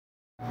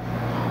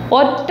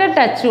ഒറ്റ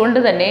ടച്ച് കൊണ്ട്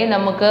തന്നെ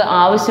നമുക്ക്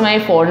ആവശ്യമായ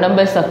ഫോൺ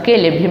നമ്പേഴ്സ് ഒക്കെ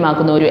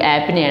ലഭ്യമാക്കുന്ന ഒരു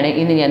ആപ്പിനെയാണ്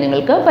ഇന്ന് ഞാൻ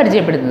നിങ്ങൾക്ക്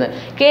പരിചയപ്പെടുത്തുന്നത്.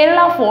 Kerala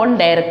phone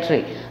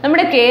directory.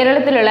 നമ്മുടെ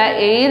കേരളത്തിലുള്ള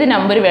ഏത്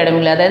നമ്പർ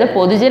വേണമെങ്കിലും, അതായത്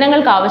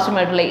പൊതുജനങ്ങൾക്ക്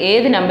ആവശ്യമായിട്ടുള്ള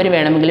ഏത് നമ്പർ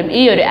വേണമെങ്കിലും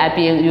ഈ ഒരു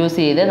ആപ്പ്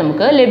യൂസ് ചെയ്ത്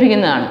നമുക്ക്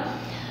ലഭിക്കുന്നതാണ്.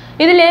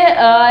 ഇതിൽ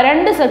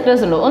രണ്ട്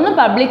സെക്ടേഴ്സ് ഉണ്ട്. ഒന്ന്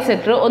പബ്ലിക്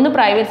സെക്ടർ, ഒന്ന്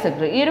പ്രൈവറ്റ്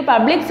സെക്ടർ. ഈ ഒരു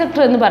പബ്ലിക്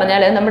സെക്ടർ എന്ന്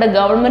പറഞ്ഞാൽ നമ്മുടെ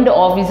ഗവൺമെൻറ്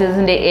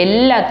ഓഫീസേഴ്സിൻ്റെ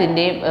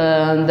എല്ലാത്തിൻ്റെയും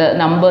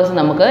നമ്പേഴ്സ്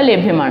നമുക്ക്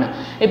ലഭ്യമാണ്.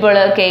 ഇപ്പോൾ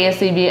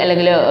KSEB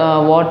അല്ലെങ്കിൽ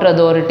വാട്ടർ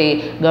അതോറിറ്റി,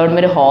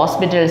 ഗവൺമെൻറ്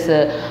ഹോസ്പിറ്റൽസ്,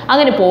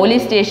 അങ്ങനെ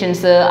പോലീസ്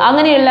സ്റ്റേഷൻസ്,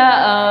 അങ്ങനെയുള്ള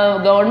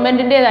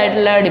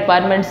ഗവൺമെൻറ്റിൻ്റേതായിട്ടുള്ള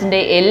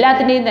ഡിപ്പാർട്ട്മെൻറ്റ്സിൻ്റെ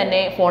എല്ലാത്തിൻ്റെയും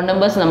തന്നെ ഫോൺ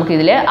നമ്പേഴ്സ്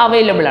നമുക്കിതിൽ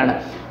അവൈലബിൾ ആണ്.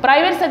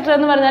 പ്രൈവറ്റ് സെക്ടർ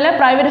എന്ന് പറഞ്ഞാൽ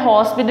പ്രൈവറ്റ്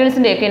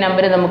ഹോസ്പിറ്റൽസിൻ്റെയൊക്കെ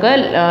നമ്പർ നമുക്ക്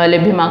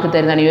ലഭ്യമാക്കി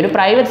തരുന്നതാണ് ഈ ഒരു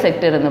പ്രൈവറ്റ്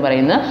സെക്ടർ എന്ന്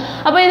പറയുന്നത്.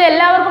 അപ്പോൾ ഇത്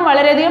എല്ലാവർക്കും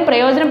വളരെയധികം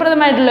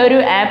പ്രയോജനപ്രദമായിട്ടുള്ള ഒരു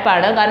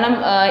ആപ്പാണ്. കാരണം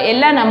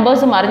എല്ലാ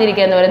നമ്പേഴ്സും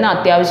അറിഞ്ഞിരിക്കുക എന്ന് പറയുന്നത്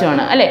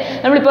അത്യാവശ്യമാണ്, അല്ലേ?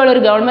 നമ്മളിപ്പോൾ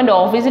ഒരു ഗവൺമെൻറ്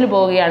ഓഫീസിൽ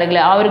പോവുകയാണെങ്കിൽ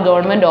ആ ഒരു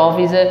ഗവൺമെൻറ്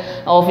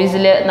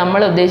ഓഫീസിൽ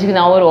നമ്മൾ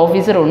ഉദ്ദേശിക്കുന്ന ആ ഒരു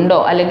ഓഫീസർ ഉണ്ടോ,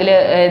 അല്ലെങ്കിൽ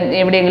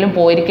എവിടെയെങ്കിലും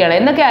പോയിരിക്കുകയാണ്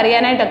എന്നൊക്കെ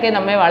അറിയാനായിട്ടൊക്കെ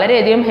നമ്മെ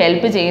വളരെയധികം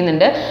ഹെൽപ്പ്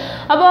ചെയ്യുന്നുണ്ട്.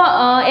 അപ്പോൾ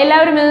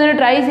എല്ലാവരും ഇതൊന്ന്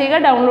ട്രൈ ചെയ്യുക,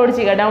 ഡൗൺലോഡ്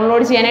ചെയ്യുക.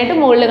 ഡൗൺലോഡ് ചെയ്യാനായിട്ട്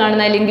മുകളിൽ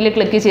കാണുന്ന ലിങ്കിൽ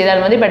ക്ലിക്ക് ചെയ്താൽ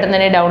മതി, പെട്ടെന്ന്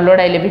തന്നെ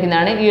ഡൗൺലോഡ് ആയി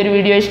ലഭിക്കുന്നതാണ്. ഈ ഒരു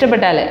വീഡിയോ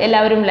ഇഷ്ടപ്പെട്ടാൽ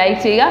എല്ലാവരും ലൈക്ക്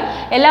ചെയ്യുക,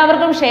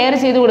 എല്ലാവർക്കും ഷെയർ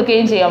ചെയ്ത്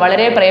കൊടുക്കുകയും ചെയ്യുക.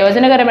 വളരെ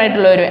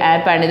പ്രയോജനകരമായിട്ടുള്ള ഒരു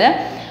ആപ്പാണിത്.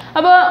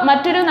 അപ്പോൾ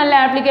മറ്റൊരു നല്ല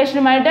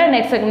ആപ്ലിക്കേഷനുമായിട്ട്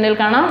നെക്സ്റ്റ് സെഗ്മെന്റിൽ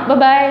കാണാം.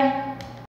 ബൈ.